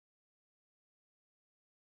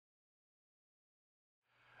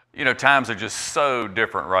You know, times are just so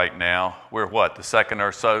different right now. We're what, the second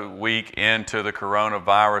or so week into the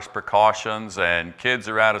coronavirus precautions, and kids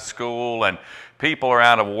are out of school and people are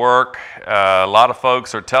out of work. A lot of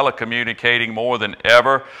folks are telecommunicating more than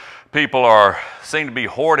ever. People seem to be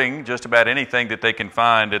hoarding just about anything that they can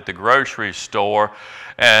find at the grocery store.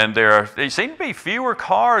 And there seem to be fewer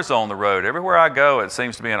cars on the road. Everywhere I go, it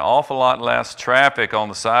seems to be an awful lot less traffic on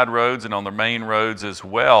the side roads and on the main roads as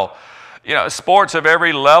well. You know, sports of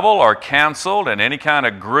every level are canceled, and any kind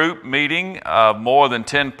of group meeting of more than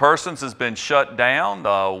 10 persons has been shut down.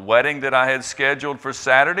 The wedding that I had scheduled for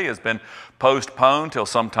Saturday has been postponed till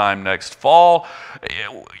sometime next fall.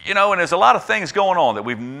 You know, and there's a lot of things going on that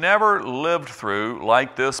we've never lived through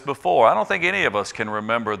like this before. I don't think any of us can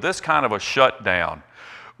remember this kind of a shutdown.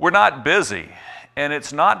 We're not busy, and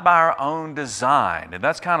it's not by our own design, and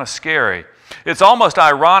that's kind of scary. It's almost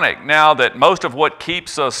ironic now that most of what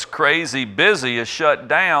keeps us crazy busy is shut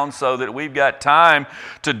down so that we've got time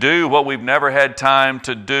to do what we've never had time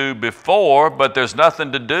to do before, but there's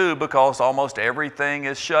nothing to do because almost everything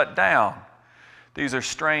is shut down. These are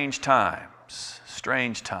strange times,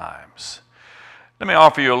 strange times. Let me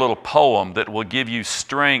offer you a little poem that will give you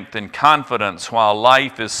strength and confidence while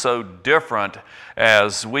life is so different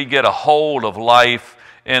as we get a hold of life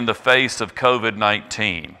in the face of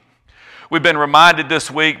COVID-19. We've been reminded this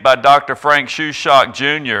week by Dr. Frank Shushock,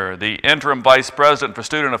 Jr., the Interim Vice President for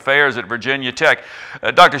Student Affairs at Virginia Tech.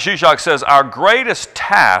 Dr. Shushock says, our greatest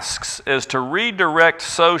tasks is to redirect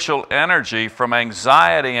social energy from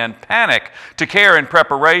anxiety and panic to care and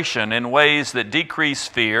preparation in ways that decrease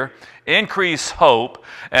fear, increase hope,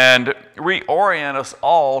 and reorient us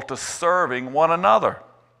all to serving one another.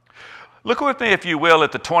 Look with me, if you will,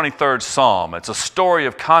 at the 23rd Psalm. It's a story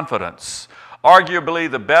of confidence.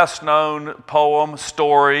 Arguably the best known poem,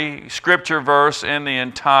 story, scripture verse in the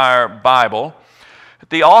entire Bible.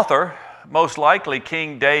 The author, most likely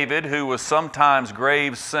King David, who was sometimes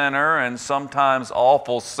grave sinner and sometimes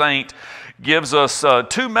awful saint, gives us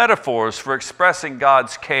two metaphors for expressing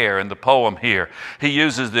God's care in the poem here. He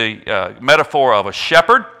uses the metaphor of a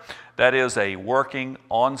shepherd, that is a working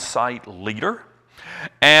on-site leader.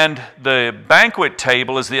 And the banquet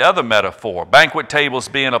table is the other metaphor. Banquet tables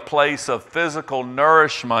being a place of physical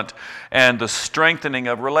nourishment and the strengthening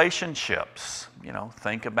of relationships. You know,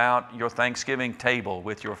 think about your Thanksgiving table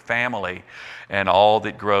with your family and all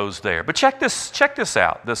that grows there. But check this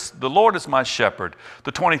out. The Lord is my shepherd,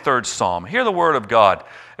 the 23rd Psalm. Hear the word of God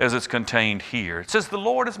as it's contained here. It says, the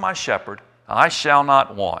Lord is my shepherd, I shall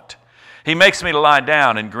not want. He makes me to lie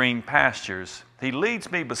down in green pastures. He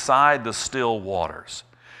leads me beside the still waters.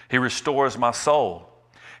 He restores my soul.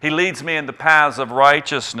 He leads me in the paths of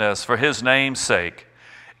righteousness for His name's sake.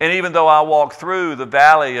 And even though I walk through the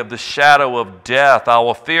valley of the shadow of death, I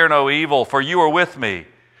will fear no evil, for You are with me.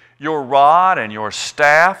 Your rod and Your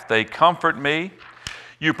staff, they comfort me.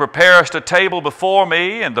 You prepare us a table before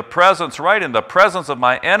me in the presence of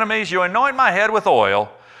my enemies. You anoint my head with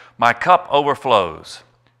oil. My cup overflows.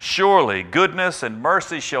 Surely goodness and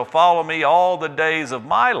mercy shall follow me all the days of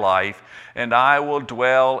my life, and I will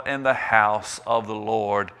dwell in the house of the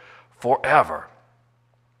Lord forever.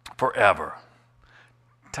 Forever.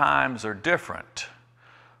 Times are different,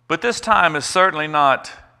 but this time is certainly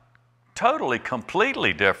not totally,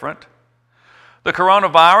 completely different. The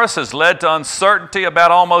coronavirus has led to uncertainty about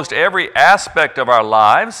almost every aspect of our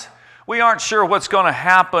lives. We aren't sure what's going to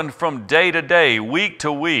happen from day to day, week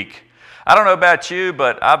to week. I don't know about you,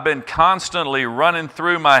 but I've been constantly running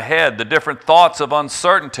through my head the different thoughts of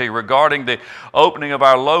uncertainty regarding the opening of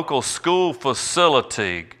our local school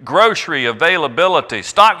facility, grocery availability,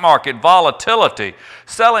 stock market volatility,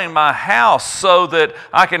 selling my house so that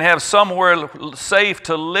I can have somewhere safe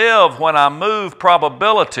to live when I move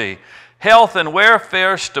probability, health and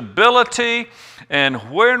welfare stability,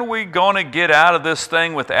 and when are we going to get out of this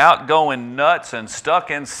thing without going nuts and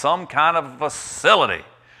stuck in some kind of facility?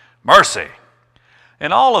 Mercy.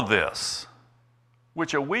 And all of this,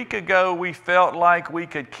 which a week ago we felt like we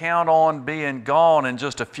could count on being gone in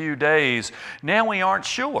just a few days, now we aren't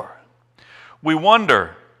sure. We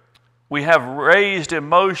wonder. We have raised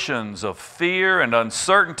emotions of fear and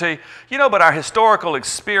uncertainty. You know, but our historical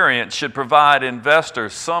experience should provide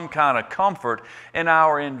investors some kind of comfort, and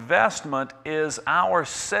our investment is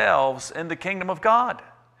ourselves in the kingdom of God.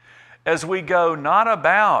 As we go not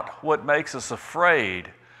about what makes us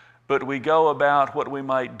afraid, but we go about what we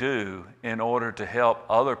might do in order to help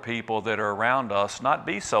other people that are around us not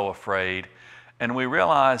be so afraid. And we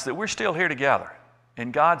realize that we're still here together,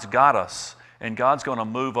 and God's got us, and God's going to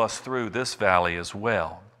move us through this valley as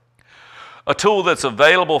well. A tool that's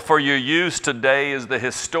available for your use today is the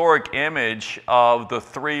historic image of the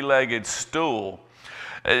three-legged stool.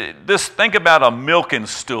 Think about a milking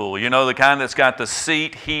stool, you know, the kind that's got the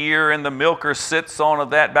seat here and the milker sits on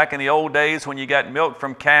that back in the old days when you got milk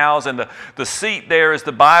from cows, and the seat there is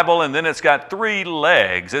the Bible, and then it's got three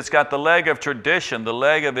legs. It's got the leg of tradition, the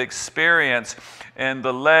leg of experience, and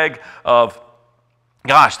the leg of,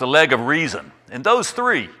 the leg of reason. And those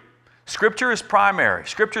three, Scripture is primary,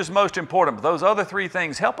 Scripture is most important, but those other three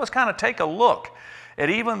things help us kind of take a look at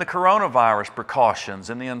even the coronavirus precautions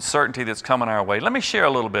and the uncertainty that's coming our way. Let me share a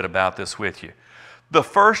little bit about this with you. The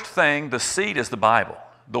first thing, the seat, is the Bible.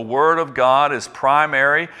 The Word of God is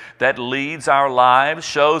primary. That leads our lives,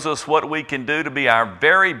 shows us what we can do to be our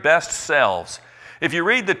very best selves. If you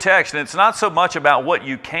read the text, and it's not so much about what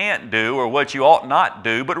you can't do or what you ought not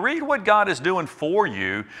do, but read what God is doing for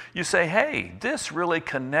you, you say, hey, this really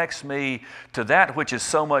connects me to that which is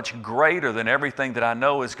so much greater than everything that I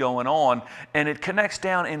know is going on, and it connects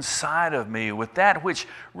down inside of me with that which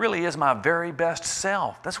really is my very best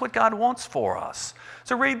self. That's what God wants for us.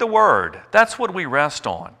 So read the Word. That's what we rest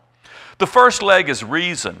on. The first leg is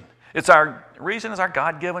reason. Reason is our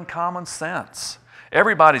God-given common sense.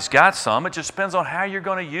 Everybody's got some. It just depends on how you're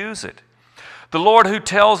going to use it. The Lord who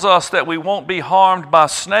tells us that we won't be harmed by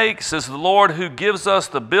snakes is the Lord who gives us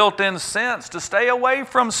the built-in sense to stay away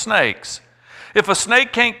from snakes. If a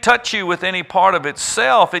snake can't touch you with any part of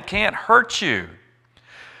itself, it can't hurt you.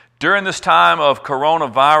 During this time of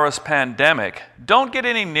coronavirus pandemic, don't get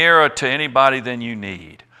any nearer to anybody than you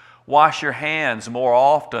need. Wash your hands more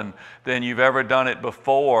often than you've ever done it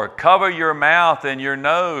before. Cover your mouth and your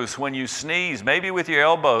nose when you sneeze, maybe with your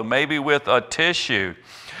elbow, maybe with a tissue.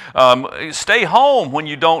 Stay home when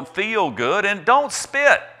you don't feel good, and don't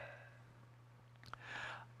spit.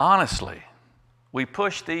 Honestly, we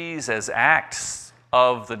push these as acts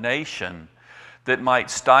of the nation that might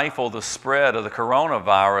stifle the spread of the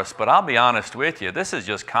coronavirus, but I'll be honest with you, this is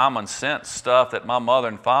just common sense stuff that my mother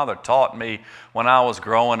and father taught me when I was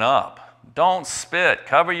growing up. Don't spit.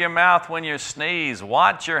 Cover your mouth when you sneeze.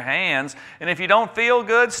 Wash your hands. And if you don't feel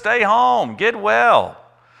good, stay home. Get well.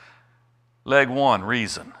 Leg one,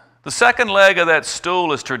 reason. The second leg of that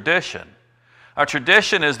stool is tradition. Our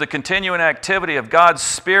tradition is the continuing activity of God's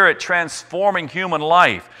Spirit transforming human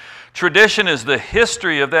life. Tradition is the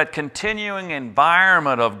history of that continuing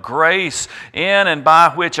environment of grace in and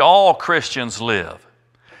by which all Christians live.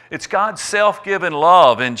 It's God's self-given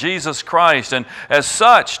love in Jesus Christ, and as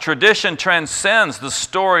such, tradition transcends the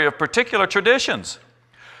story of particular traditions.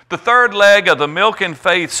 The third leg of the milk and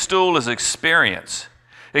faith stool is experience.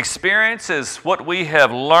 Experience is what we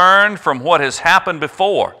have learned from what has happened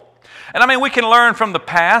before. And I mean, we can learn from the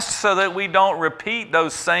past so that we don't repeat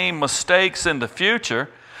those same mistakes in the future.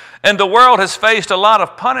 And the world has faced a lot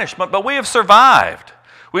of punishment, but we have survived.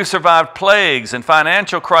 We've survived plagues and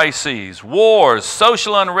financial crises, wars,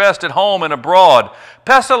 social unrest at home and abroad,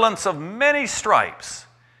 pestilence of many stripes.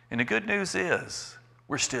 And the good news is,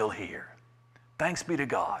 we're still here. Thanks be to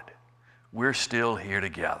God, we're still here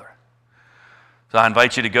together. So I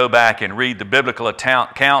invite you to go back and read the biblical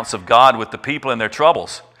accounts of God with the people in their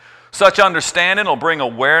troubles. Such understanding will bring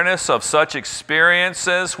awareness of such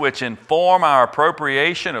experiences which inform our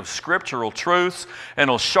appropriation of scriptural truths and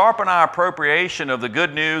will sharpen our appropriation of the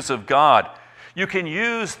good news of God. You can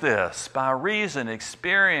use this by reason,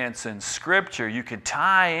 experience, and Scripture. You can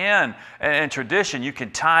tie in, and tradition, you can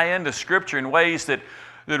tie into Scripture in ways that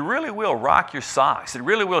really will rock your socks. It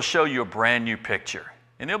really will show you a brand new picture.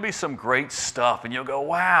 And there'll be some great stuff, and you'll go,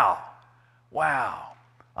 wow,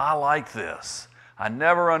 I like this. I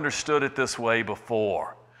never understood it this way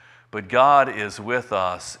before. But God is with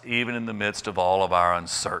us even in the midst of all of our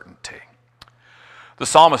uncertainty. The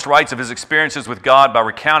psalmist writes of his experiences with God by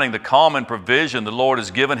recounting the calm and provision the Lord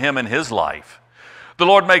has given him in his life. The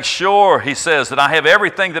Lord makes sure, he says, that I have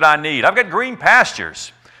everything that I need. I've got green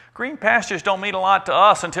pastures. Green pastures don't mean a lot to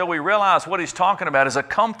us until we realize what he's talking about is a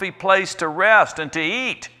comfy place to rest and to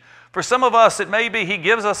eat. For some of us, it may be he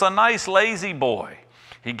gives us a nice lazy boy.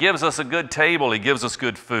 He gives us a good table. He gives us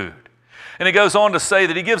good food. And he goes on to say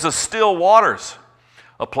that he gives us still waters,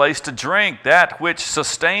 a place to drink, that which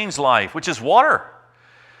sustains life, which is water.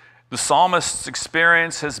 The psalmist's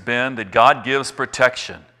experience has been that God gives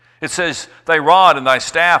protection. It says, thy rod and thy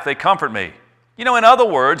staff, they comfort me. You know, in other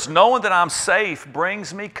words, knowing that I'm safe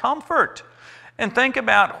brings me comfort. And think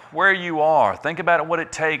about where you are. Think about what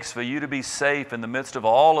it takes for you to be safe in the midst of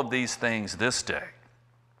all of these things this day.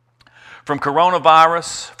 From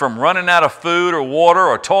coronavirus, from running out of food or water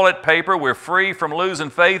or toilet paper, we're free from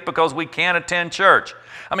losing faith because we can't attend church.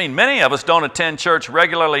 I mean, many of us don't attend church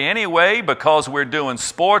regularly anyway because we're doing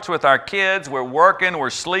sports with our kids, we're working, we're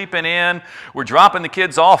sleeping in, we're dropping the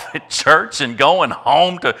kids off at church and going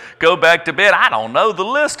home to go back to bed. I don't know, the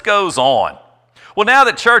list goes on. Well, now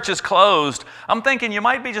that church is closed, I'm thinking you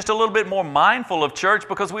might be just a little bit more mindful of church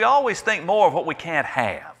because we always think more of what we can't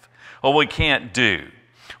have or we can't do,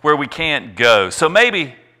 where we can't go. So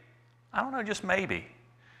maybe, I don't know, just maybe,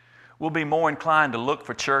 we'll be more inclined to look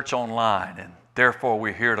for church online, and therefore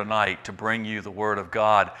we're here tonight to bring you the Word of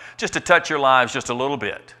God, just to touch your lives just a little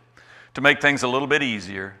bit, to make things a little bit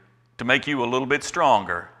easier, to make you a little bit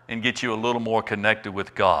stronger, and get you a little more connected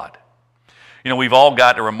with God. You know, we've all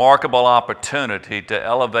got a remarkable opportunity to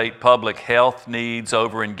elevate public health needs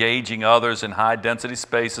over engaging others in high-density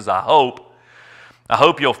spaces, I hope. I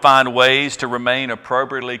hope you'll find ways to remain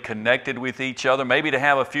appropriately connected with each other, maybe to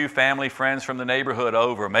have a few family friends from the neighborhood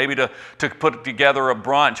over, maybe to put together a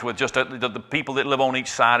brunch with just the people that live on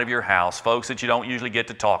each side of your house, folks that you don't usually get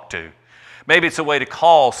to talk to. Maybe it's a way to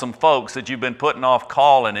call some folks that you've been putting off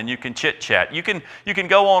calling and you can chit-chat. You can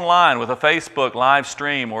go online with a Facebook live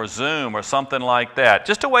stream or Zoom or something like that.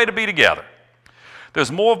 Just a way to be together.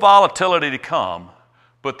 There's more volatility to come,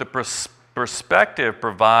 but the perspective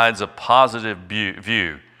provides a positive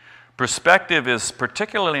view. Perspective is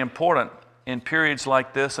particularly important in periods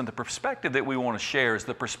like this, and the perspective that we want to share is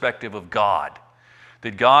the perspective of God.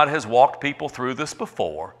 That God has walked people through this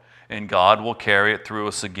before, and God will carry it through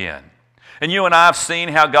us again. And you and I have seen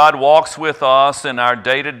how God walks with us in our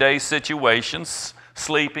day-to-day situations,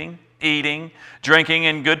 sleeping, eating, drinking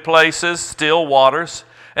in good places, still waters.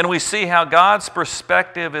 And we see how God's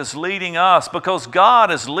perspective is leading us because God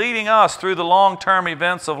is leading us through the long-term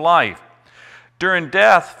events of life. During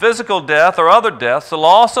death, physical death or other deaths, the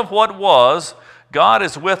loss of what was, God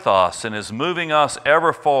is with us and is moving us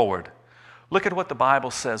ever forward. Look at what the Bible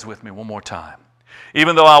says with me one more time.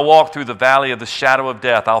 Even though I walk through the valley of the shadow of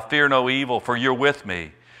death, I'll fear no evil, for you're with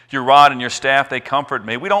me. Your rod and your staff, they comfort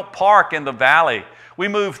me. We don't park in the valley. We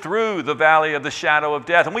move through the valley of the shadow of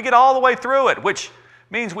death, and we get all the way through it, which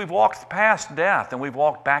means we've walked past death and we've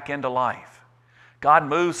walked back into life. God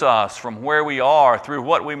moves us from where we are through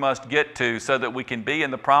what we must get to so that we can be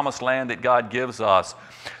in the promised land that God gives us.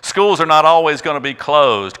 Schools are not always going to be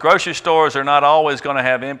closed. Grocery stores are not always going to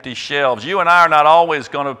have empty shelves. You and I are not always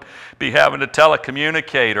going to be having to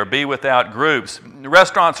telecommunicate or be without groups.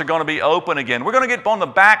 Restaurants are going to be open again. We're going to get on the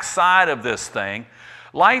back side of this thing.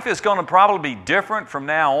 Life is going to probably be different from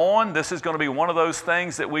now on. This is going to be one of those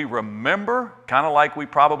things that we remember, kind of like we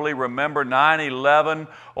probably remember 9/11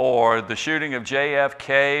 or the shooting of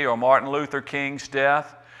JFK or Martin Luther King's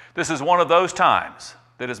death. This is one of those times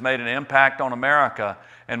that has made an impact on America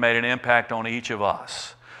and made an impact on each of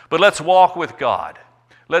us. But let's walk with God.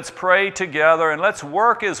 Let's pray together and let's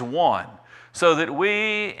work as one so that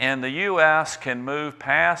we in the U.S. can move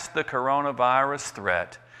past the coronavirus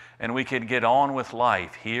threat and we can get on with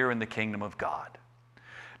life here in the kingdom of God.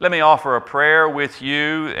 Let me offer a prayer with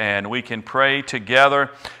you and we can pray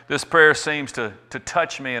together. This prayer seems to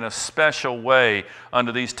touch me in a special way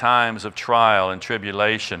under these times of trial and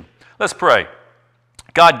tribulation. Let's pray.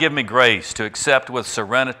 God, give me grace to accept with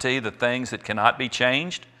serenity the things that cannot be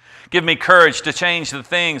changed. Give me courage to change the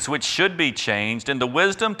things which should be changed and the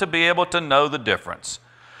wisdom to be able to know the difference.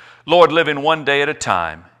 Lord, living one day at a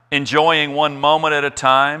time, enjoying one moment at a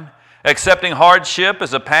time, accepting hardship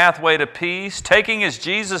as a pathway to peace, taking as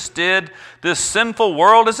Jesus did this sinful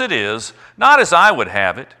world as it is, not as I would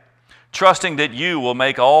have it, trusting that you will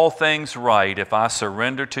make all things right if I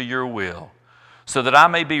surrender to your will, so that I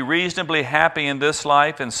may be reasonably happy in this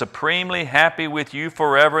life and supremely happy with you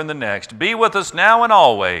forever in the next. Be with us now and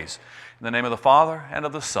always. In the name of the Father, and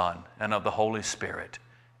of the Son, and of the Holy Spirit.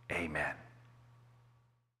 Amen.